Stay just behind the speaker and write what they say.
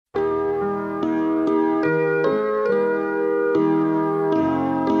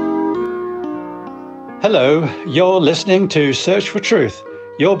Hello, you're listening to Search for Truth,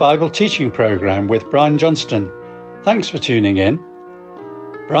 your Bible teaching program with Brian Johnston. Thanks for tuning in.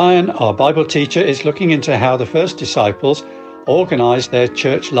 Brian, our Bible teacher, is looking into how the first disciples organized their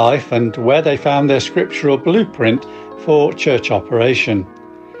church life and where they found their scriptural blueprint for church operation.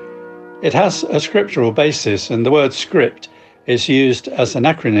 It has a scriptural basis, and the word script is used as an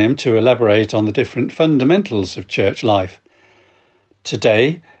acronym to elaborate on the different fundamentals of church life.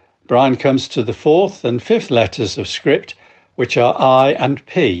 Today, Brian comes to the fourth and fifth letters of script, which are I and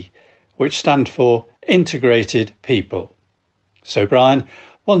P, which stand for integrated people. So Brian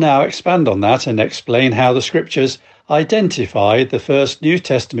will now expand on that and explain how the scriptures identified the first New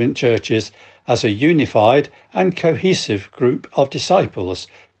Testament churches as a unified and cohesive group of disciples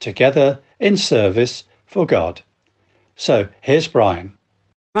together in service for God. So here's Brian.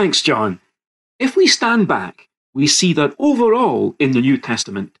 Thanks, John. If we stand back, we see that overall in the New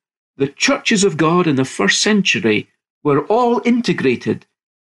Testament, the churches of God in the first century were all integrated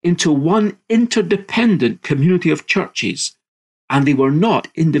into one interdependent community of churches, and they were not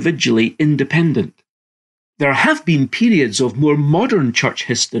individually independent. There have been periods of more modern church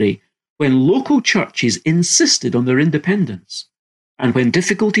history when local churches insisted on their independence, and when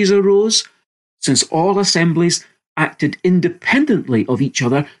difficulties arose, since all assemblies acted independently of each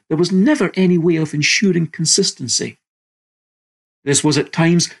other, there was never any way of ensuring consistency. This was at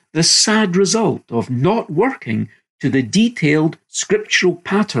times the sad result of not working to the detailed scriptural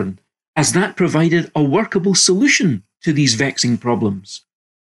pattern, as that provided a workable solution to these vexing problems.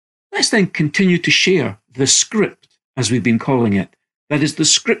 Let's then continue to share the script, as we've been calling it, that is the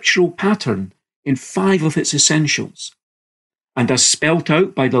scriptural pattern, in 5 of its essentials. And as spelt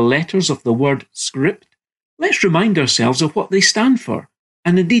out by the letters of the word script, let's remind ourselves of what they stand for.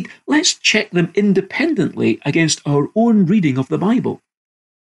 And indeed, let's check them independently against our own reading of the Bible.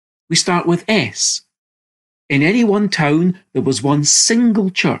 We start with S. In any one town, there was one single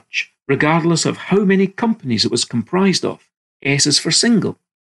church, regardless of how many companies it was comprised of. S is for single.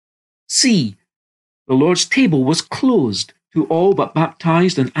 C. The Lord's table was closed to all but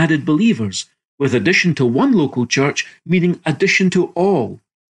baptized and added believers, with addition to one local church, meaning addition to all.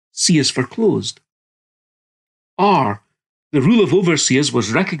 C is for closed. R. The rule of overseers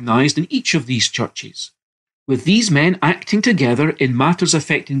was recognized in each of these churches, with these men acting together in matters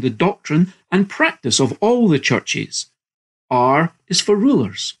affecting the doctrine and practice of all the churches. R is for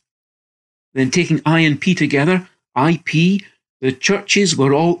rulers. Then taking I and P together, IP, the churches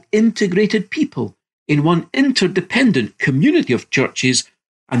were all integrated people in one interdependent community of churches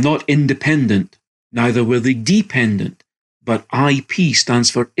and not independent. Neither were they dependent, but IP stands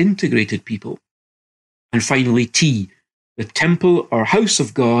for integrated people. And finally, T. The temple or house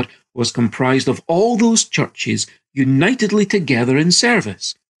of God was comprised of all those churches unitedly together in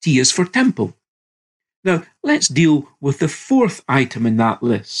service. T is for temple. Now, let's deal with the fourth item in that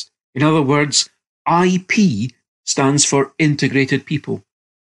list. In other words, IP stands for integrated people.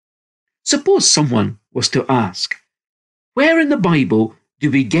 Suppose someone was to ask, where in the Bible do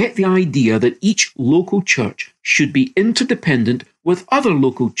we get the idea that each local church should be interdependent with other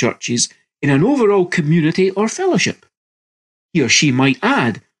local churches in an overall community or fellowship? He or she might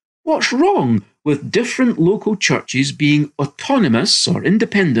add, what's wrong with different local churches being autonomous or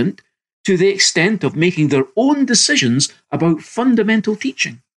independent to the extent of making their own decisions about fundamental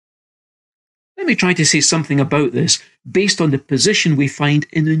teaching? Let me try to say something about this based on the position we find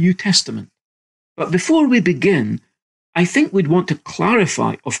in the New Testament. But before we begin, I think we'd want to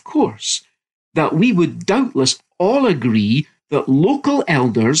clarify, of course, that we would doubtless all agree that local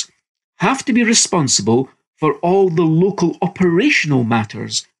elders have to be responsible for all the local operational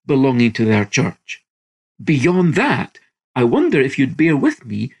matters belonging to their church. Beyond that, I wonder if you'd bear with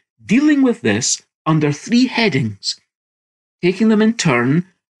me dealing with this under 3 headings, taking them in turn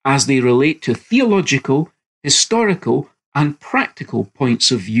as they relate to theological, historical, and practical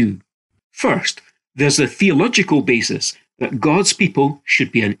points of view. First, there's the theological basis that God's people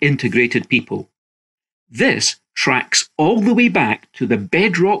should be an integrated people. This tracks all the way back to the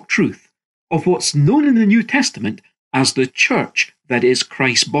bedrock truth of what's known in the New Testament as the church that is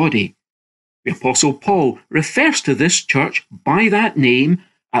Christ's body. The Apostle Paul refers to this church by that name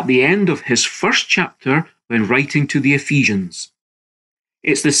at the end of his first chapter when writing to the Ephesians.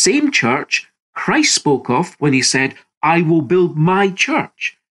 It's the same church Christ spoke of when he said, I will build my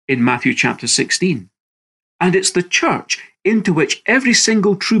church in Matthew chapter 16. And it's the church into which every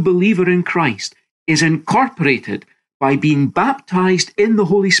single true believer in Christ is incorporated by being baptized in the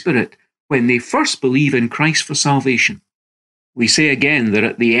Holy Spirit when they first believe in Christ for salvation. We say again that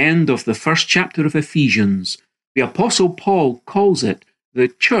at the end of the first chapter of Ephesians, the Apostle Paul calls it the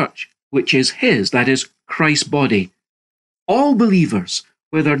church which is his, that is, Christ's body. All believers,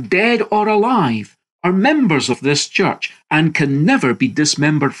 whether dead or alive, are members of this church and can never be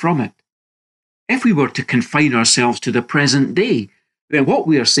dismembered from it. If we were to confine ourselves to the present day, then what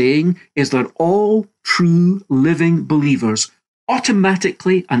we are saying is that all true living believers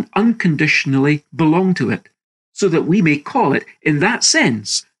automatically and unconditionally belong to it, so that we may call it, in that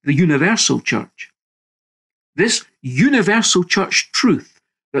sense, the universal church. This universal church truth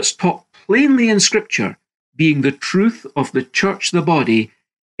that's taught plainly in Scripture, being the truth of the church, the body,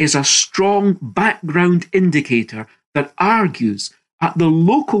 is a strong background indicator that argues at the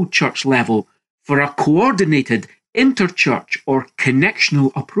local church level for a coordinated interchurch or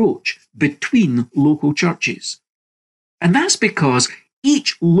connectional approach between local churches. And that's because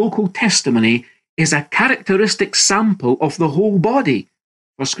each local testimony is a characteristic sample of the whole body.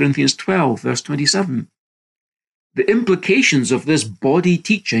 1 Corinthians 12, verse 27. The implications of this body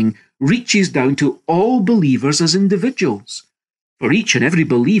teaching reaches down to all believers as individuals, for each and every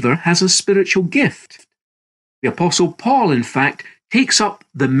believer has a spiritual gift. The Apostle Paul, in fact, takes up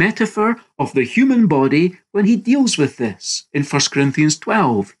the metaphor of the human body when he deals with this in 1 Corinthians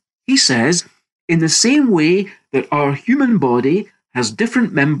 12. He says, in the same way that our human body has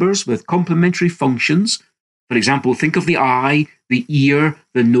different members with complementary functions, for example, think of the eye, the ear,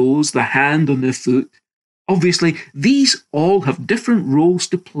 the nose, the hand, and the foot. Obviously, these all have different roles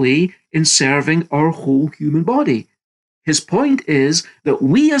to play in serving our whole human body. His point is that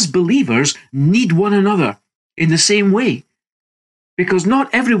we as believers need one another in the same way, because not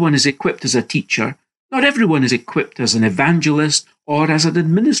everyone is equipped as a teacher, not everyone is equipped as an evangelist or as an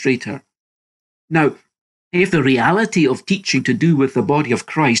administrator. Now, if the reality of teaching to do with the body of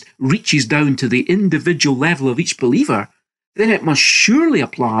Christ reaches down to the individual level of each believer, then it must surely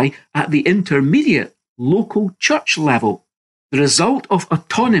apply at the intermediate local church level. The result of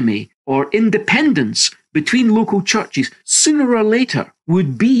autonomy or independence between local churches sooner or later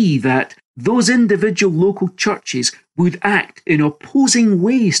would be that those individual local churches would act in opposing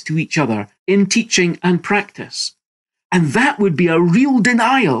ways to each other in teaching and practice. And that would be a real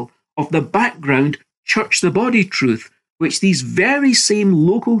denial of the background church the body truth which these very same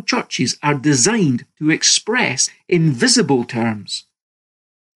local churches are designed to express in visible terms.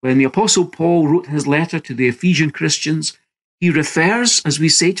 When the Apostle Paul wrote his letter to the Ephesian Christians, he refers, as we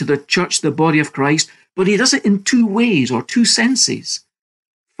say, to the church, the body of Christ, but he does it in two ways or two senses.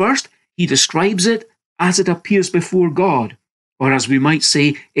 First, he describes it as it appears before God, or as we might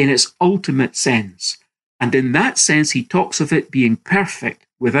say, in its ultimate sense. And in that sense, he talks of it being perfect,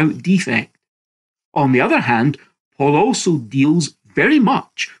 without defect. On the other hand, Paul also deals very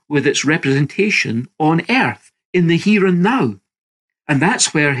much with its representation on earth, in the here and now. And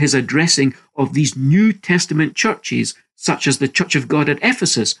that's where his addressing of these New Testament churches, such as the Church of God at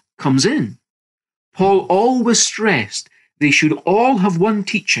Ephesus, comes in. Paul always stressed they should all have one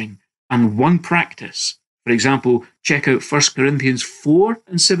teaching and one practice. For example, check out 1 Corinthians 4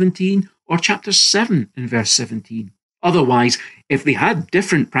 and 17 or chapter 7 and verse 17. Otherwise, if they had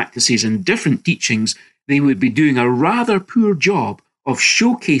different practices and different teachings, they would be doing a rather poor job of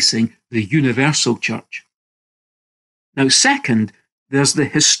showcasing the universal church. Now, second, there's the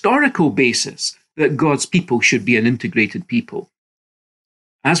historical basis that God's people should be an integrated people.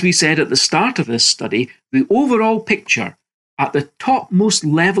 As we said at the start of this study, the overall picture at the topmost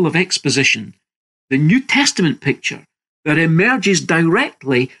level of exposition, the New Testament picture that emerges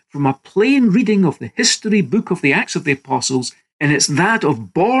directly from a plain reading of the history book of the Acts of the Apostles, and it's that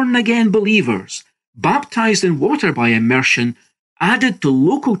of born-again believers, baptized in water by immersion, added to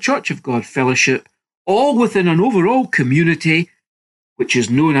local Church of God fellowship, all within an overall community, which is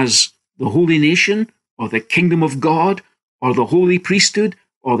known as the Holy Nation, or the Kingdom of God, or the Holy Priesthood,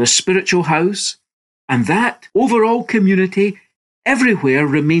 or the Spiritual House. And that overall community everywhere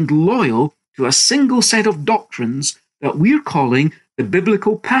remained loyal to a single set of doctrines that we're calling the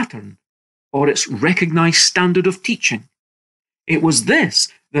biblical pattern, or its recognized standard of teaching. It was this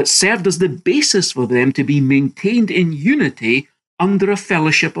that served as the basis for them to be maintained in unity under a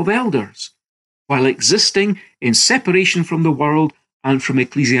fellowship of elders, while existing in separation from the world and from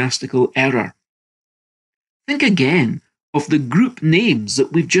ecclesiastical error. Think again of the group names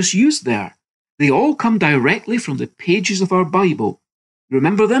that we've just used there. They all come directly from the pages of our Bible.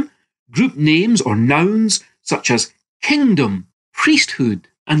 Remember them? Group names or nouns such as kingdom, priesthood,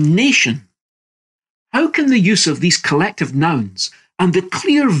 and nation. How can the use of these collective nouns and the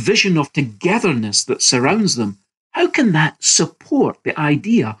clear vision of togetherness that surrounds them, how can that support the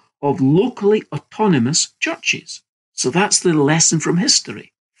idea of locally autonomous churches? So that's the lesson from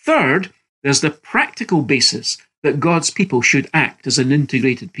history. Third, there's the practical basis that God's people should act as an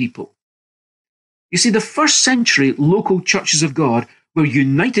integrated people. You see, the first century local churches of God were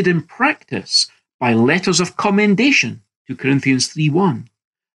united in practice by letters of commendation, 2 Corinthians 3:1,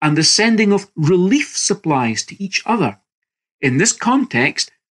 and the sending of relief supplies to each other. In this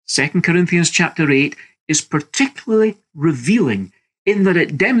context, 2 Corinthians chapter 8 is particularly revealing in that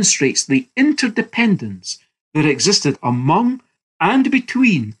it demonstrates the interdependence that existed among and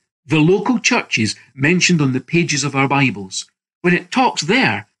between the local churches mentioned on the pages of our Bibles. When it talks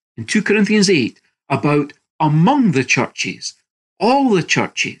there in 2 Corinthians 8 about among the churches, all the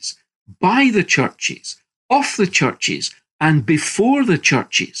churches, by the churches, of the churches, and before the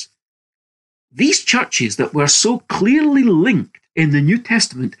churches. These churches that were so clearly linked in the New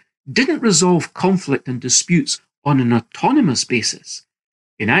Testament didn't resolve conflict and disputes on an autonomous basis.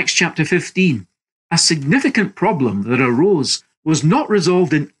 In Acts chapter 15, a significant problem that arose was not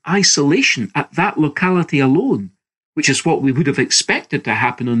resolved in isolation at that locality alone, which is what we would have expected to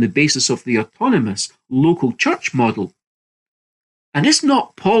happen on the basis of the autonomous local church model. And it's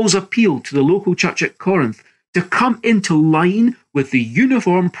not Paul's appeal to the local church at Corinth to come into line with the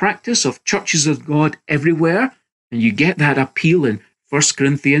uniform practice of churches of God everywhere, and you get that appeal in 1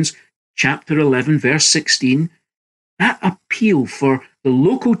 Corinthians chapter 11, verse 16. That appeal for the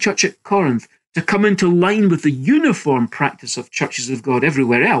local church at Corinth to come into line with the uniform practice of churches of God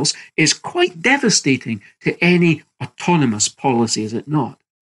everywhere else is quite devastating to any autonomous policy, is it not?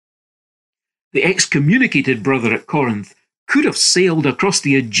 The excommunicated brother at Corinth could have sailed across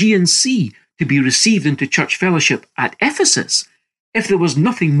the Aegean Sea to be received into church fellowship at Ephesus if there was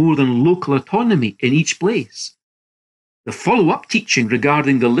nothing more than local autonomy in each place. The follow-up teaching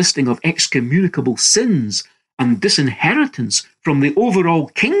regarding the listing of excommunicable sins and disinheritance from the overall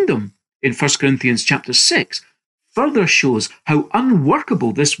kingdom in 1 Corinthians chapter 6 further shows how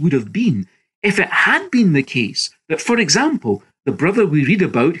unworkable this would have been if it had been the case that, for example, the brother we read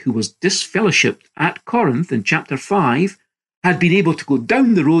about who was disfellowshipped at Corinth in chapter 5 had been able to go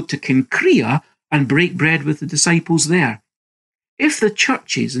down the road to Cenchrea and break bread with the disciples there. If the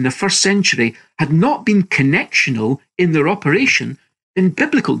churches in the first century had not been connectional in their operation, then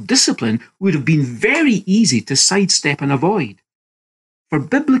biblical discipline would have been very easy to sidestep and avoid. For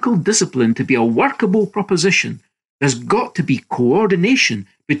biblical discipline to be a workable proposition, there's got to be coordination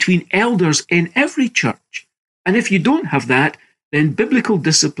between elders in every church. And if you don't have that, then biblical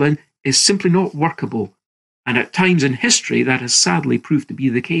discipline is simply not workable. And at times in history, that has sadly proved to be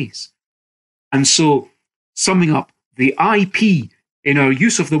the case. And so, summing up, the IP in our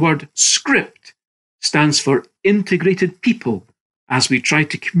use of the word script stands for integrated people as we try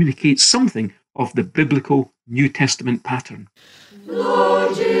to communicate something of the biblical New Testament pattern.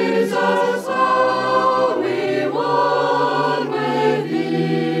 Lord Jesus, all we want with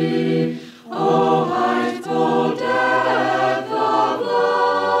thee, O heightful depth of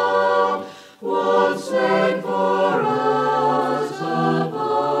love, what strength for us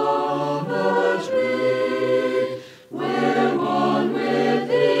upon the tree, we're one with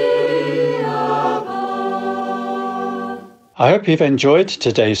thee above. I hope you've enjoyed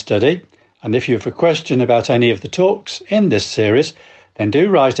today's study. And if you have a question about any of the talks in this series, then do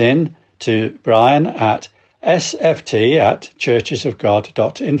write in to Brian at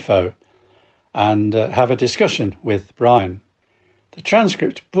sft@churchesofgod.info and have a discussion with Brian. The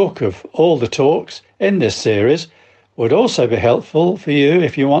transcript book of all the talks in this series would also be helpful for you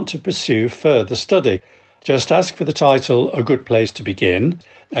if you want to pursue further study. Just ask for the title A Good Place to Begin,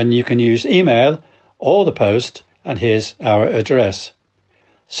 and you can use email or the post, and here's our address.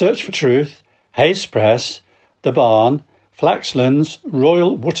 Search for Truth, Hayes Press, The Barn, Flaxlands,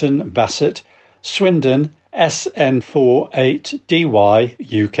 Royal Wootton Bassett, Swindon, SN48DY,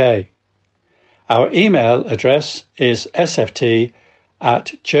 UK. Our email address is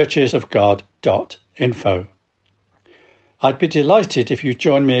sft@churchesofgod.info. I'd be delighted if you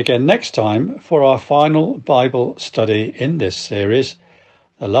join me again next time for our final Bible study in this series.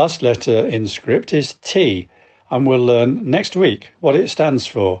 The last letter in script is T, and we'll learn next week what it stands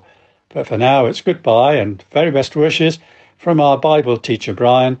for. But for now, it's goodbye and very best wishes from our Bible teacher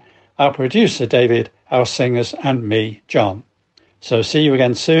Brian, our producer David, our singers, and me, John. So see you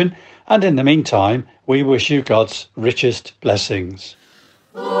again soon, and in the meantime, we wish you God's richest blessings.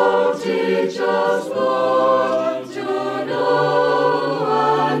 Oh, teach us, Lord.